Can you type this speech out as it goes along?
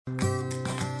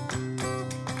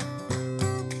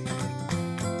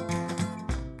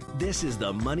This is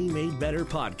the Money Made Better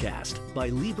podcast by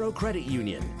Libro Credit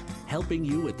Union, helping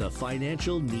you with the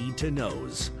financial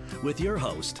need-to-knows. With your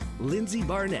host, Lynzee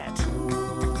Barnett.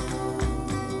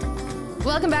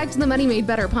 Welcome back to the Money Made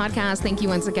Better podcast. Thank you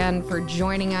once again for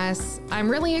joining us. I'm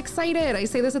really excited. I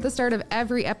say this at the start of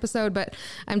every episode, but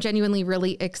I'm genuinely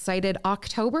really excited.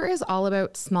 October is all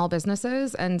about small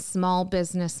businesses and Small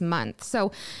Business Month.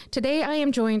 So today I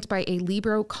am joined by a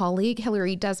Libro colleague,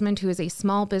 Hillary Desmond, who is a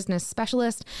small business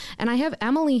specialist. And I have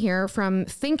Emily here from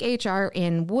Think HR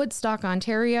in Woodstock,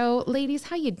 Ontario. Ladies,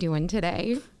 how you doing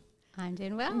today? I'm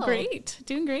doing well.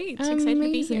 Doing great. Amazing. Excited to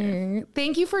be here.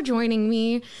 Thank you for joining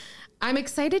me. I'm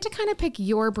excited to kind of pick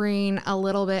your brain a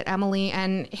little bit, Emily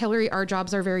and Hillary. Our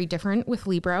jobs are very different with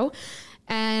Libro.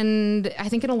 And I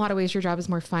think in a lot of ways, your job is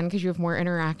more fun because you have more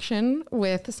interaction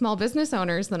with small business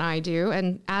owners than I do.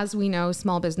 And as we know,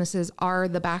 small businesses are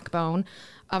the backbone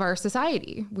of our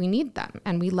society. We need them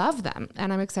and we love them.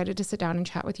 And I'm excited to sit down and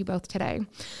chat with you both today.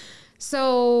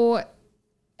 So,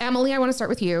 Emily, I want to start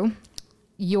with you.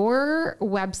 Your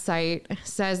website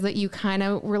says that you kind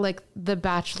of were like the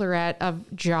Bachelorette of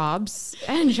jobs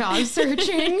and job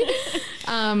searching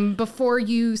before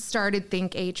you started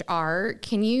Think HR.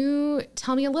 Can you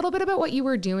tell me a little bit about what you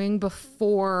were doing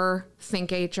before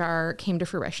Think HR came to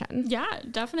fruition? Yeah,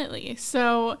 definitely.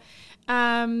 So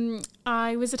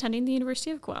I was attending the University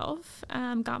of Guelph,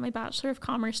 got my Bachelor of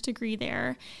Commerce degree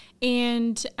there.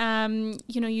 And,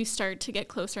 you start to get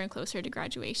closer and closer to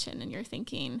graduation and you're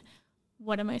thinking,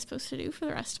 what am I supposed to do for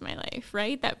the rest of my life,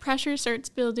 right? That pressure starts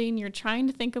building. You're trying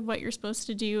to think of what you're supposed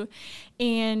to do.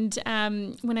 And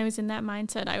when I was in that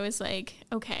mindset, I was like,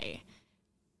 okay,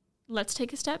 let's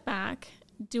take a step back,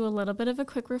 do a little bit of a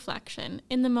quick reflection.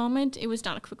 In the moment, it was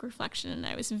not a quick reflection, and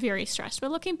I was very stressed.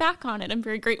 But looking back on it, I'm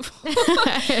very grateful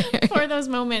for those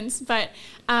moments. But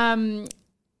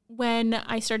when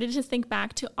I started to think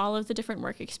back to all of the different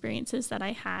work experiences that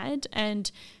I had,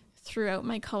 and throughout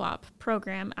my co-op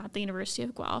program at the University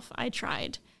of Guelph, I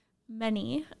tried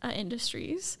many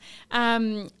industries.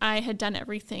 I had done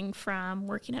everything from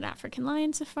working at African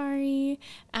Lion Safari.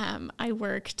 I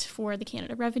worked for the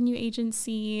Canada Revenue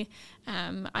Agency.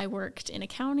 I worked in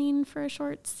accounting for a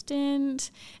short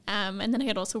stint. And then I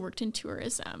had also worked in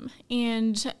tourism.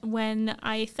 And when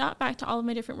I thought back to all of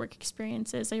my different work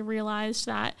experiences, I realized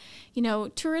that,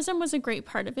 tourism was a great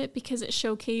part of it because it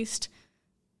showcased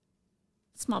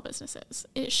small businesses.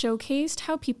 It showcased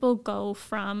how people go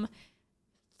from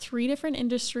 3 different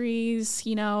industries,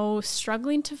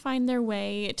 struggling to find their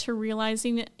way to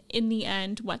realizing in the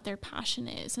end what their passion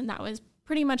is. And that was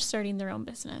pretty much starting their own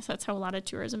business. That's how a lot of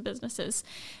tourism businesses,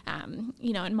 and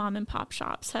mom and pop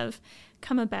shops have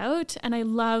come about. And I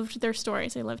loved their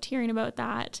stories. I loved hearing about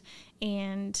that.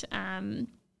 And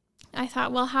I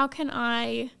thought, well, how can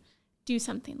I do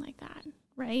something like that?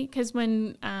 Right? Because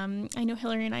when I know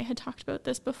Hillary and I had talked about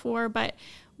this before, but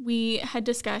we had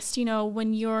discussed,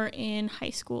 when you're in high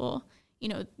school,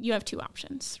 you have 2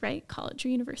 options, right? College or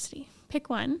university. Pick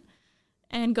one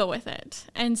and go with it.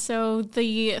 And so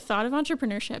the thought of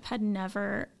entrepreneurship had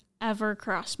never, ever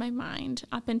crossed my mind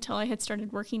up until I had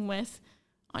started working with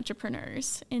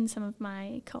entrepreneurs in some of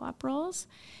my co-op roles.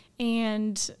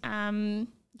 And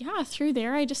through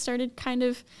there, I just started kind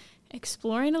of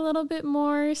exploring a little bit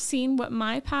more, seeing what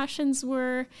my passions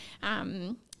were.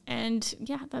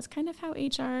 That's kind of how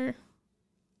HR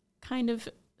kind of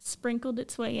sprinkled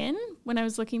its way in. When I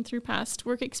was looking through past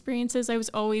work experiences, I was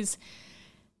always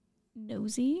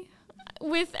nosy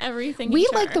with everything. We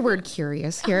HR. like the word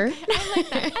curious here.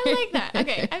 Okay, I like that.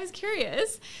 Okay, I was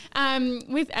curious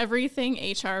with everything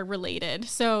HR related.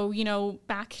 So,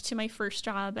 back to my first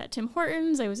job at Tim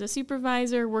Hortons, I was a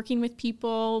supervisor working with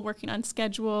people, working on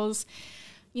schedules,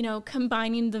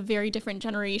 combining the very different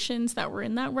generations that were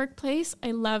in that workplace.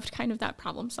 I loved kind of that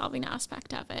problem solving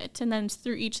aspect of it. And then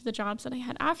through each of the jobs that I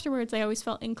had afterwards, I always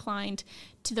felt inclined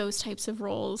to those types of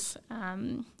roles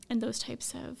and those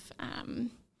types of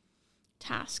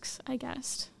tasks, I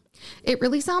guess. It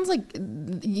really sounds like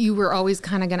you were always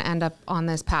kind of going to end up on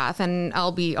this path. And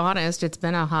I'll be honest, it's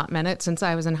been a hot minute since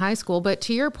I was in high school. But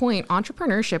to your point,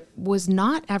 entrepreneurship was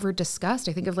not ever discussed.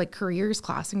 I think of like careers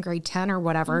class in grade 10 or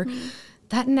whatever. Mm-hmm.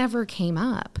 That never came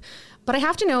up. But I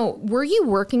have to know, were you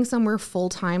working somewhere full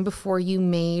time before you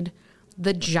made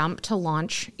the jump to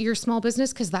launch your small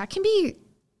business? Because that can be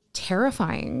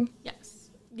terrifying. Yes.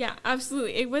 Yeah,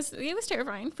 absolutely. It was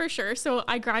terrifying for sure. So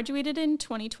I graduated in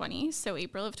 2020, so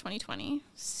April of 2020.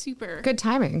 Super Good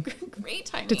timing. great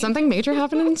timing. Did something major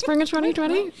happen in spring of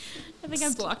 2020? I think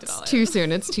I blocked it all out. Too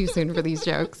soon. It's too soon for these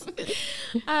jokes.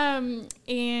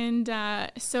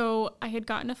 So I had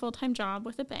gotten a full-time job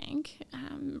with a bank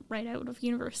right out of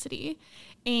university,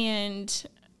 and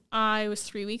I was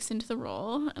 3 weeks into the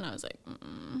role, and I was like,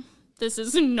 this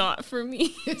is not for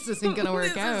me. This isn't going to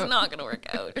work out. This is not going to work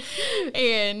out.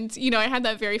 And, I had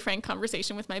that very frank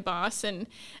conversation with my boss, and,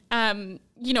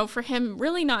 for him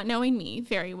really not knowing me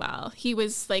very well, he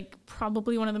was like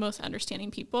probably one of the most understanding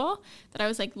people that I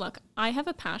was like, look, I have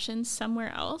a passion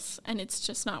somewhere else and it's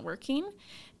just not working.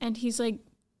 And he's like,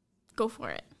 go for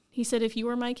it. He said, if you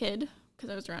were my kid,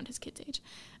 because I was around his kid's age,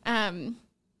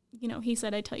 he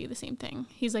said, I'd tell you the same thing.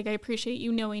 He's like, I appreciate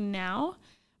you knowing now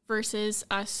versus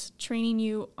us training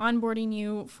you, onboarding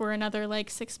you for another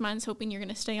 6 months, hoping you're going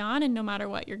to stay on and no matter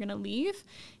what, you're going to leave.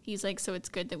 He's like, so it's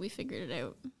good that we figured it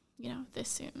out, this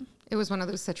soon. It was one of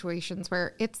those situations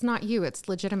where it's not you, it's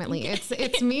legitimately,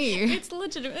 it's me. It's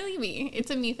legitimately me. It's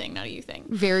a me thing, not a you thing.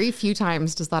 Very few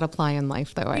times does that apply in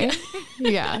life though, eh?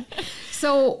 Yeah.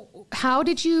 So how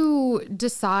did you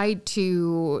decide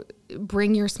to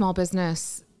bring your small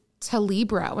business to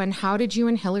Libro, and how did you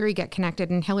and Hillary get connected?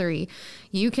 And Hillary,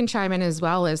 you can chime in as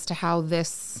well as to how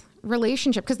this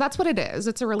relationship, because that's what it is.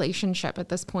 It's a relationship at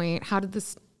this point. How did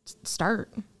this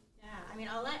start? Yeah, I mean,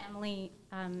 I'll let Emily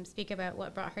speak about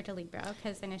what brought her to Libro,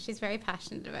 because I know she's very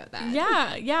passionate about that.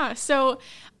 Yeah. So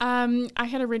I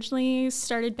had originally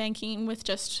started banking with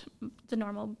just the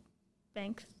normal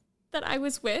bank that I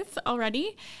was with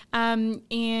already.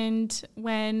 And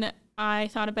when I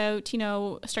thought about,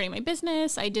 starting my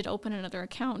business, I did open another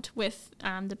account with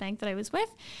the bank that I was with.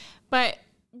 But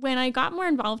when I got more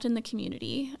involved in the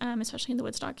community, especially in the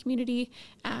Woodstock community,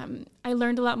 I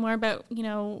learned a lot more about,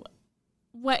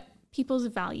 what people's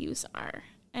values are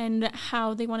and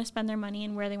how they want to spend their money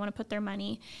and where they want to put their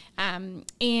money.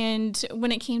 And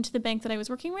when it came to the bank that I was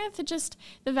working with,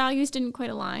 the values didn't quite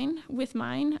align with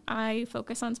mine. I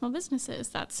focus on small businesses.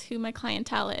 That's who my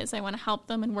clientele is. I want to help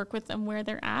them and work with them where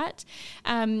they're at.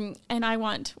 And I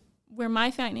want where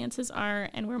my finances are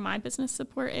and where my business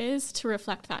support is to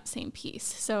reflect that same piece.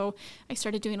 So I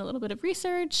started doing a little bit of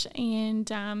research, and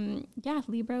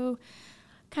Libro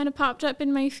kind of popped up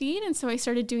in my feed, and so I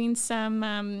started doing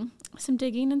some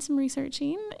digging and some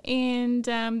researching, and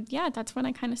that's when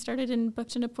I kind of started and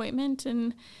booked an appointment,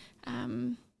 and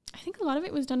I think a lot of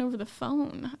it was done over the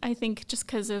phone. I think just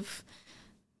because of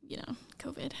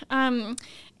COVID,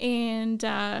 and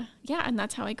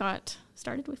that's how I got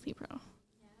started with Libro.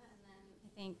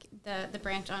 I think the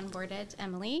branch onboarded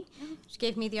Emily. She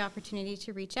gave me the opportunity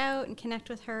to reach out and connect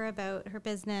with her about her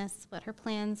business, what her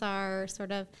plans are,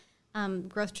 sort of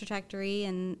growth trajectory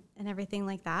and everything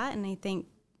like that. And I think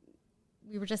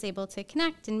we were just able to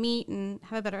connect and meet and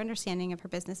have a better understanding of her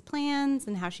business plans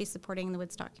and how she's supporting the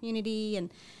Woodstock community,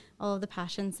 and all of the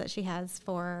passions that she has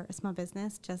for a small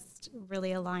business just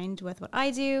really aligned with what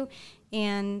I do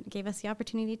and gave us the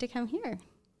opportunity to come here.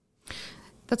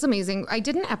 That's amazing. I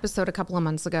did an episode a couple of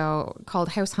months ago called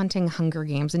House Hunting Hunger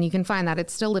Games, and you can find that.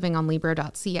 It's still living on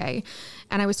Libro.ca.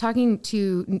 And I was talking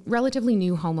to relatively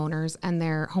new homeowners and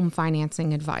their home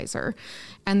financing advisor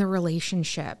and the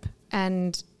relationship.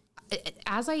 And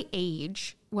as I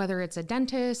age, whether it's a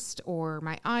dentist or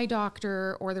my eye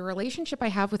doctor or the relationship I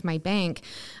have with my bank,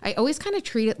 I always kind of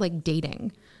treat it like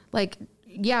dating. Like,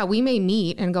 yeah, we may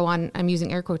meet and go on, I'm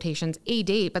using air quotations, a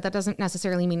date, but that doesn't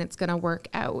necessarily mean it's going to work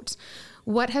out.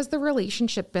 What has the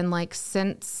relationship been like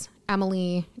since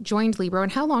Emily joined Libro,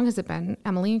 and how long has it been,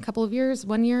 Emily? A couple of years?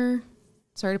 1 year?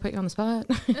 Sorry to put you on the spot.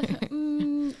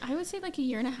 I would say like a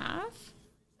year and a half,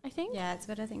 I think. Yeah, it's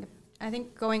about, I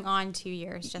think going on 2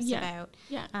 years, just about.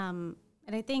 Yeah. And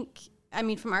I think,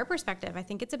 from our perspective, I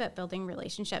think it's about building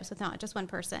relationships with not just one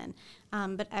person,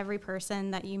 but every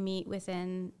person that you meet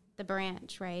within the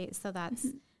branch, right? So that's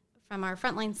from our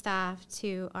frontline staff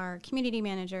to our community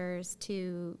managers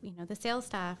to, the sales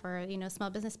staff or, small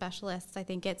business specialists. I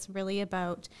think it's really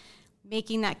about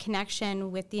making that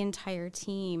connection with the entire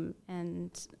team.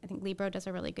 And I think Libro does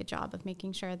a really good job of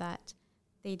making sure that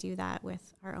they do that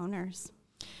with our owners.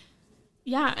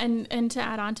 Yeah, and to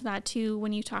add on to that too,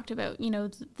 when you talked about,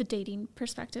 the dating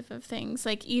perspective of things,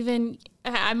 like even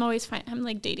I'm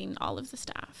like dating all of the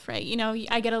staff, right?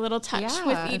 I get a little touch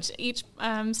with each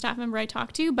staff member I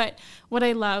talk to, but what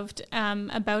I loved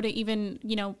about it, even,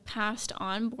 past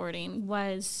onboarding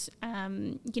was,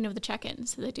 the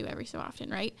check-ins that they do every so often,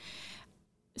 right?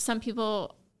 Some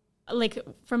people, like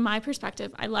from my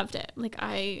perspective, I loved it. Like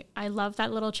I love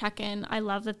that little check-in. I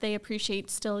love that they appreciate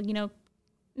still,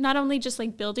 not only just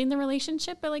like building the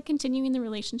relationship, but like continuing the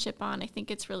relationship on. I think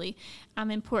it's really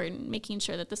important, making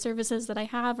sure that the services that I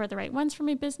have are the right ones for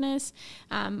my business.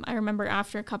 I remember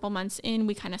after a couple months in,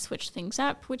 we kind of switched things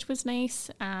up, which was nice,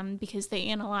 because they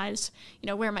analyzed,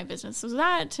 where my business was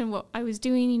at and what I was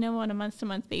doing, on a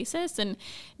month-to-month basis. And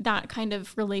that kind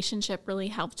of relationship really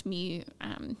helped me,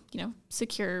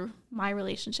 secure my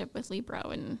relationship with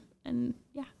Libro and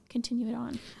continue it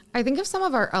on. I think of some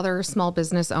of our other small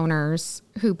business owners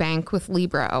who bank with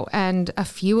Libro, and a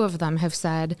few of them have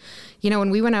said, when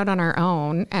we went out on our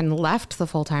own and left the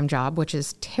full-time job, which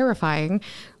is terrifying,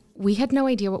 we had no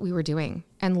idea what we were doing,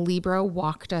 and Libro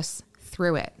walked us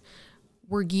through it.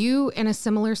 Were you in a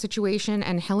similar situation?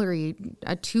 And Hillary,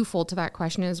 a twofold to that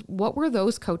question is, what were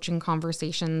those coaching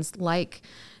conversations like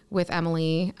with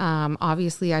Emily?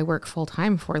 Obviously I work full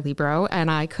time for Libro, and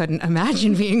I couldn't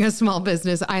imagine being a small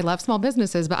business. I love small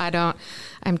businesses, but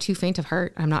I'm too faint of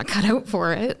heart. I'm not cut out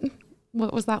for it.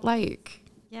 What was that like?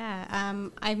 Yeah,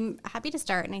 I'm happy to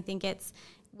start. And I think it's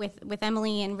with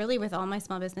Emily and really with all my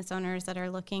small business owners that are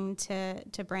looking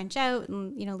to branch out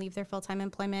and, leave their full-time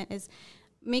employment, is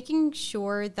making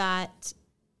sure that,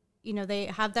 they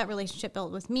have that relationship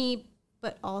built with me,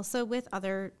 but also with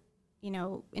other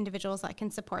individuals that can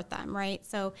support them, right?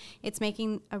 So it's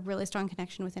making a really strong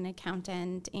connection with an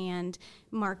accountant and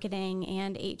marketing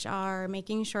and HR,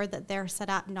 making sure that they're set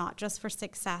up not just for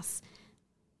success,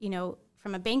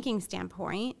 from a banking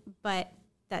standpoint, but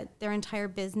that their entire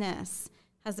business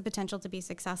has the potential to be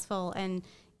successful, and,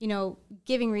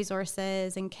 giving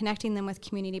resources and connecting them with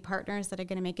community partners that are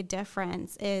going to make a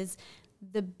difference is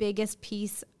the biggest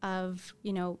piece of,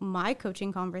 my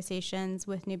coaching conversations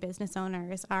with new business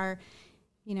owners are,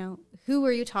 who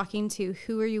are you talking to?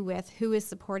 Who are you with? Who is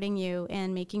supporting you?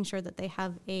 And making sure that they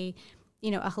have a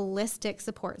holistic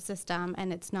support system,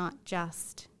 and it's not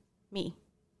just me.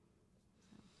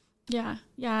 Yeah.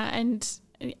 And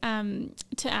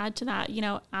to add to that,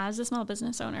 as a small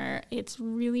business owner, it's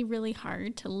really, really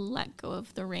hard to let go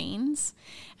of the reins,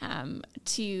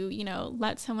 to,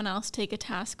 let someone else take a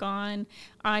task on.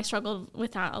 I struggled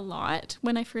with that a lot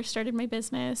when I first started my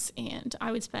business, and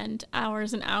I would spend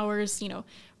hours and hours,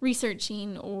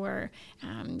 researching or,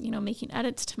 making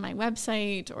edits to my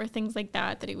website or things like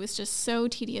that it was just so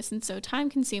tedious and so time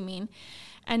consuming.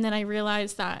 And then I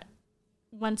realized that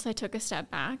once I took a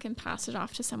step back and passed it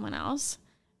off to someone else,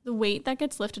 the weight that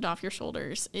gets lifted off your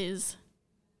shoulders is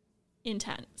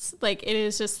intense. Like, it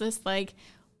is just this,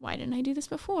 why didn't I do this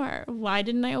before? Why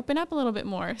didn't I open up a little bit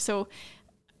more? So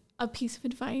a piece of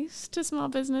advice to small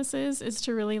businesses is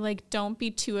to really, don't be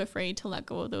too afraid to let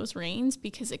go of those reins,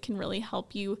 because it can really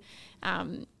help you,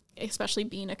 especially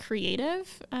being a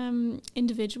creative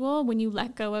individual, when you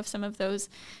let go of some of those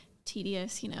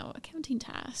tedious, accounting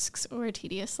tasks or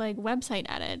tedious website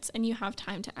edits, and you have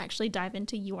time to actually dive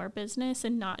into your business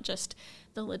and not just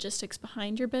the logistics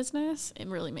behind your business. It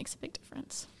really makes a big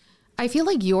difference. I feel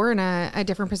like you're in a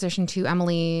different position too,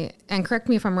 Emily, and correct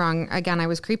me if I'm wrong. Again, I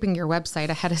was creeping your website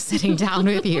ahead of sitting down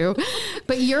with you,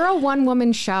 but you're a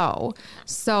one-woman show.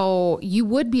 So you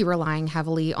would be relying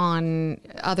heavily on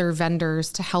other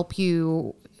vendors to help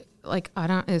you.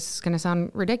 It's going to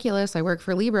sound ridiculous. I work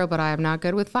for Libro, but I am not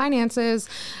good with finances.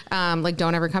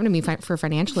 Don't ever come to me for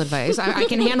financial advice. I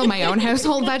can handle my own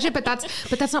household budget, but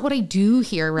that's not what I do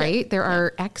here, right? There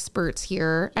are experts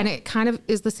here, and it kind of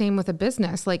is the same with a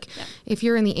business. If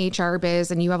you're in the HR biz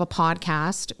and you have a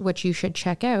podcast, which you should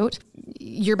check out,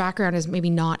 your background is maybe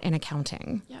not in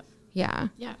accounting. Yep. Yeah.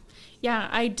 Yeah. Yeah,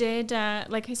 I did,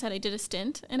 like I said, I did a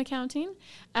stint in accounting,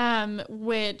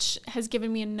 which has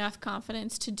given me enough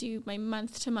confidence to do my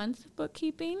month-to-month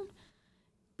bookkeeping.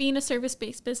 Being a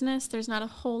service-based business, there's not a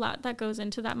whole lot that goes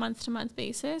into that month-to-month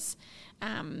basis.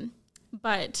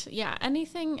 But yeah,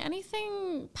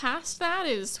 anything past that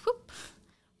is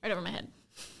right over my head.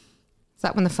 Is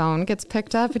that when the phone gets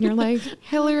picked up and you're like,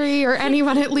 Hillary or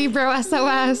anyone at Libro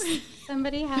SOS?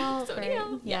 Somebody help. Somebody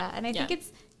help. Yeah, and I think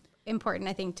it's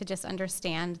important, to just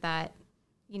understand that,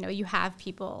 you have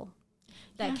people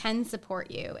that can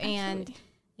support you. Absolutely. And,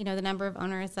 the number of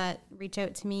owners that reach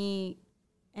out to me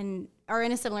and are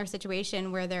in a similar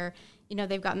situation where they're,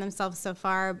 they've gotten themselves so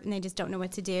far and they just don't know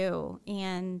what to do.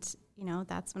 And,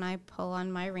 that's when I pull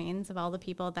on my reins of all the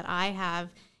people that I have,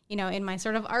 in my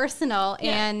sort of arsenal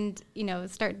and,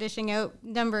 start dishing out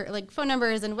phone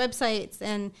numbers and websites.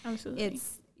 And Absolutely.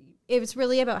 it was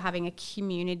really about having a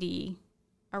community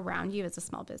around you as a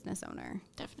small business owner.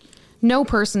 Definitely. No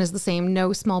person is the same.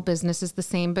 No small business is the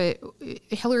same. But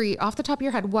Hillary, off the top of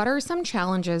your head, what are some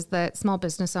challenges that small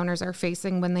business owners are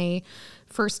facing when they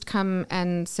first come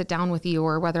and sit down with you,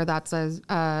 or whether that's a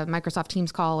Microsoft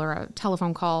Teams call or a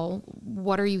telephone call?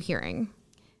 What are you hearing?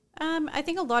 I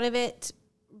think a lot of it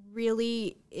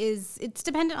really is, it's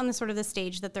dependent on the sort of the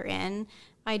stage that they're in.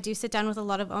 I do sit down with a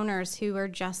lot of owners who are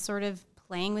just sort of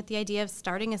playing with the idea of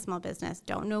starting a small business,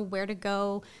 don't know where to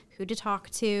go, who to talk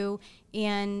to.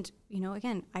 And,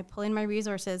 again, I pull in my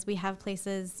resources. We have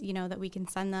places, that we can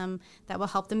send them that will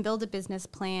help them build a business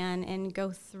plan and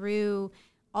go through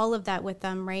all of that with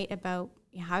them, right? About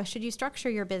how should you structure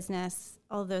your business,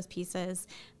 all of those pieces.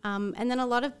 And then a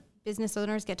lot of business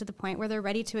owners get to the point where they're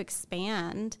ready to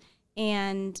expand,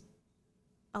 and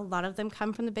a lot of them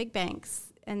come from the big banks,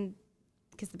 and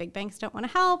because the big banks don't want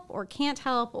to help or can't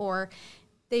help, or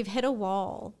they've hit a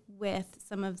wall with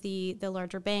some of the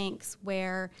larger banks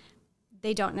where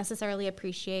they don't necessarily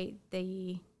appreciate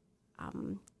the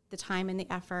time and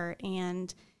the effort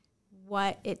and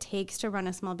what it takes to run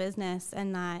a small business,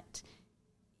 and that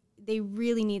they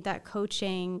really need that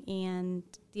coaching and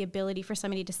the ability for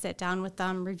somebody to sit down with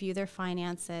them, review their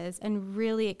finances, and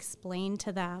really explain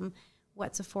to them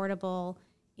what's affordable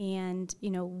and,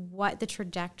 what the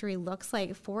trajectory looks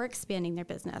like for expanding their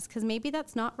business. Because maybe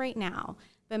that's not right now,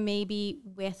 but maybe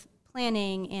with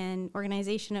planning and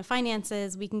organization of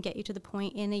finances, we can get you to the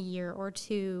point in a year or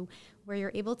two where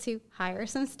you're able to hire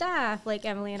some staff, like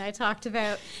Emily and I talked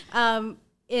about.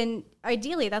 And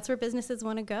ideally, that's where businesses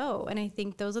want to go. And I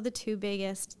think those are the two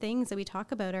biggest things that we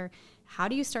talk about are how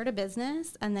do you start a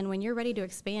business? And then when you're ready to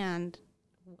expand,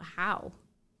 how?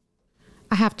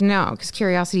 I have to know, because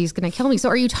curiosity is going to kill me. So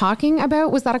are you talking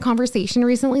about, was that a conversation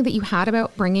recently that you had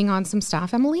about bringing on some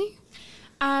staff, Emily?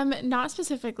 Not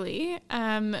specifically,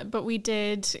 but we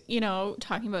did,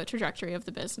 talking about trajectory of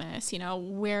the business,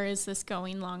 where is this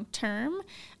going long term?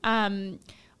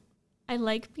 I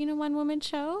like being a one-woman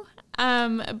show,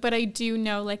 but I do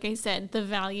know, like I said, the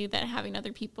value that having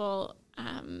other people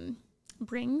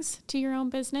brings to your own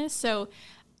business. So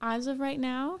as of right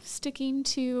now, sticking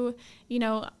to,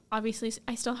 obviously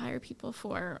I still hire people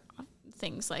for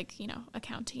things like,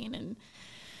 accounting and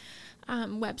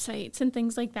websites and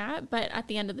things like that. But at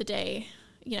the end of the day,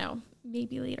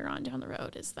 maybe later on down the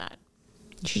road is that.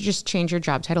 You should just change your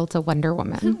job title to Wonder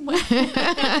Woman. But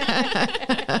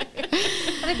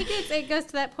I think it goes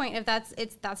to that point of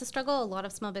that's a struggle a lot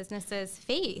of small businesses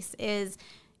face is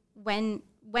when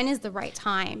is the right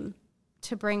time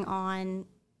to bring on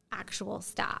actual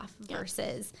staff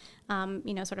versus,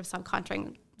 sort of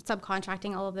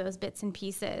subcontracting all of those bits and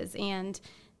pieces. And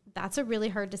that's a really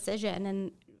hard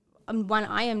decision. And one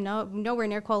I am nowhere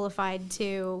near qualified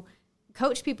to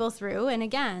coach people through. And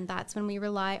again, that's when we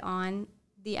rely on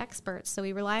the experts. So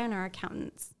we rely on our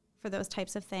accountants for those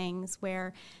types of things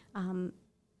where,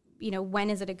 when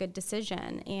is it a good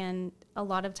decision? And a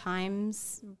lot of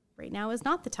times right now is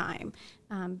not the time.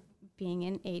 Being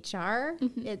in HR,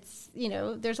 it's,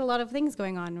 there's a lot of things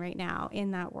going on right now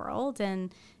in that world,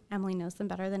 and Emily knows them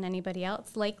better than anybody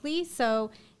else likely.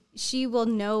 So she will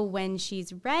know when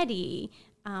she's ready.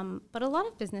 But a lot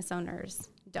of business owners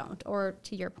don't, or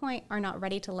to your point, are not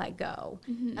ready to let go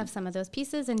of some of those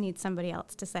pieces and need somebody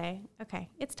else to say, okay,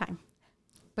 it's time.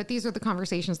 But these are the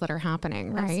conversations that are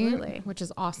happening, right? Absolutely. Which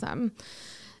is awesome.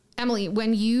 Emily,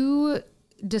 when you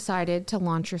decided to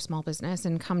launch your small business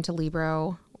and come to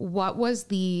Libro, what was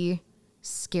the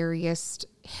scariest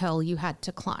hill you had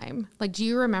to climb? Like, do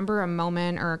you remember a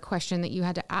moment or a question that you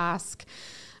had to ask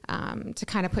to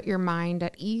kind of put your mind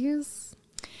at ease?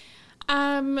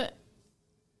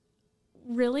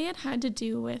 Really, it had to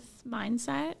do with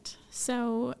mindset.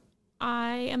 So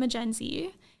I am a Gen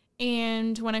Z.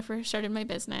 And when I first started my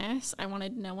business, I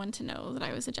wanted no one to know that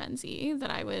I was a Gen Z, that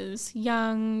I was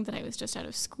young, that I was just out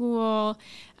of school.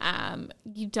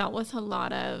 You dealt with a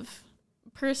lot of,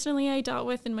 personally, I dealt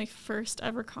with in my first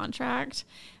ever contract,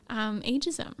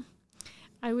 ageism.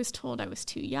 I was told I was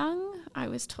too young. I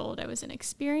was told I was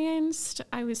inexperienced.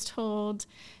 I was told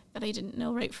that I didn't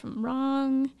know right from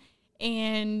wrong.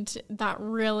 And that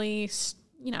really,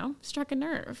 struck a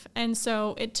nerve. And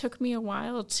so it took me a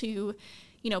while to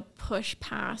push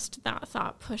past that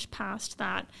thought, push past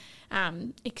that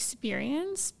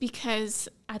experience, because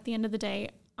at the end of the day,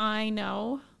 I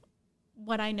know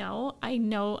what I know. I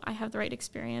know I have the right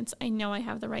experience. I know I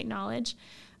have the right knowledge.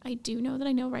 I do know that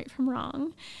I know right from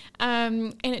wrong.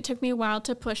 And it took me a while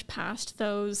to push past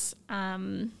those,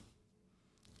 icky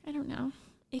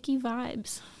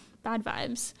vibes, bad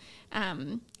vibes.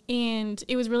 And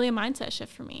it was really a mindset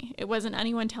shift for me. It wasn't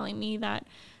anyone telling me that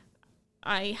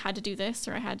I had to do this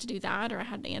or I had to do that or I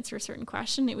had to answer a certain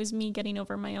question. It was me getting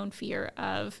over my own fear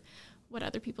of what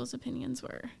other people's opinions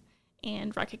were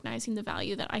and recognizing the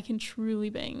value that I can truly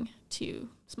bring to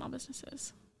small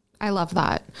businesses. I love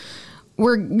that.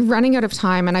 We're running out of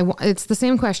time, and it's the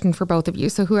same question for both of you.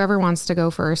 So whoever wants to go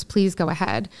first, please go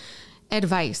ahead.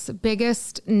 Advice,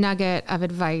 biggest nugget of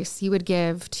advice you would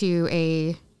give to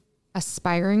a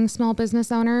aspiring small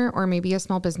business owner, or maybe a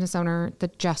small business owner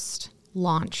that just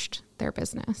launched their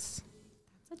business?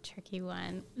 That's a tricky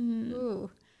one. Ooh.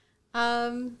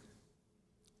 I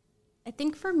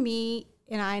think for me,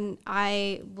 and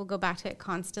I will go back to it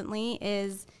constantly,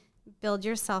 is build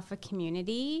yourself a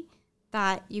community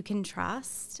that you can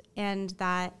trust and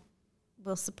that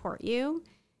will support you.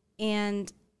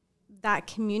 And that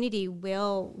community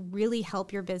will really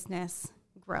help your business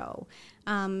grow.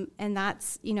 And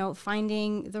that's,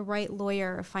 finding the right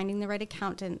lawyer, finding the right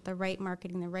accountant, the right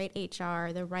marketing, the right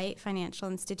HR, the right financial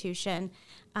institution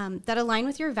that align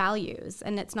with your values.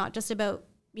 And it's not just about,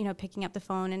 picking up the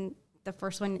phone and the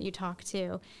first one that you talk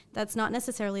to. That's not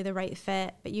necessarily the right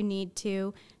fit, but you need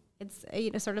to, it's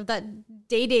sort of that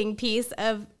dating piece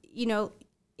of,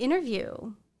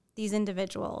 interview these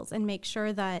individuals and make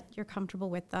sure that you're comfortable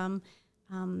with them,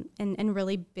 and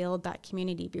really build that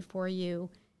community before you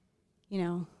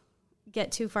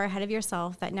get too far ahead of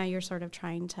yourself that now you're sort of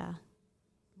trying to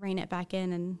rein it back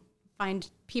in and find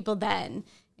people then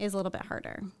is a little bit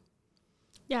harder.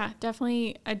 Yeah,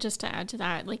 definitely. Just to add to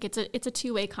that, like it's a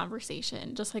two-way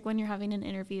conversation, just like when you're having an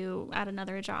interview at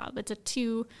another job. It's a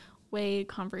two-way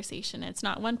conversation. It's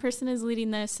not one person is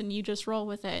leading this and you just roll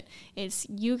with it. It's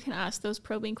you can ask those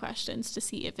probing questions to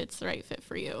see if it's the right fit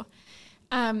for you.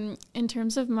 In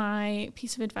terms of my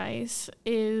piece of advice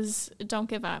is don't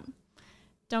give up.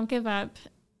 Don't give up.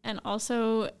 And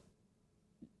also,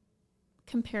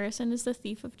 comparison is the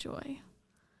thief of joy.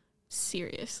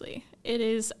 Seriously. It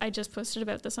is. I just posted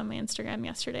about this on my Instagram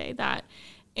yesterday, that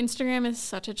Instagram is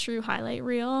such a true highlight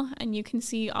reel, and you can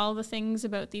see all the things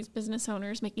about these business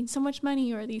owners making so much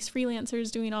money or these freelancers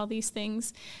doing all these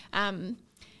things.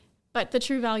 But the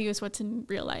true value is what's in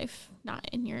real life, not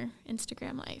in your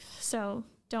Instagram life. So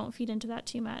don't feed into that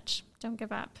too much. Don't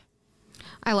give up.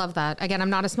 I love that. Again,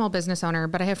 I'm not a small business owner,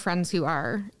 but I have friends who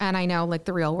are, and I know like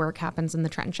the real work happens in the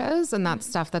trenches, and that's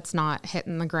stuff that's not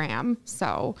hitting the gram.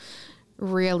 So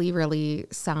really, really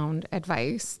sound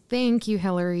advice. Thank you,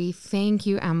 Hillary. Thank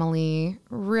you, Emily.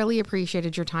 Really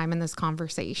appreciated your time in this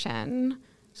conversation.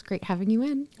 It's great having you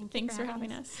in. Thanks for having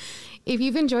us. If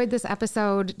you've enjoyed this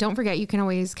episode, don't forget you can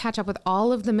always catch up with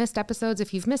all of the missed episodes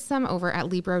if you've missed them over at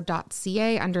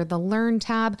Libro.ca under the Learn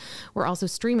tab. We're also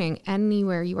streaming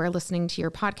anywhere you are listening to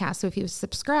your podcast. So if you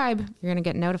subscribe, you're going to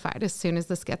get notified as soon as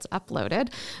this gets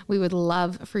uploaded. We would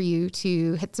love for you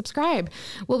to hit subscribe.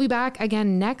 We'll be back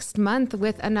again next month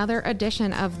with another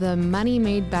edition of the Money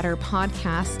Made Better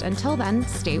podcast. Until then,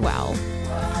 stay well.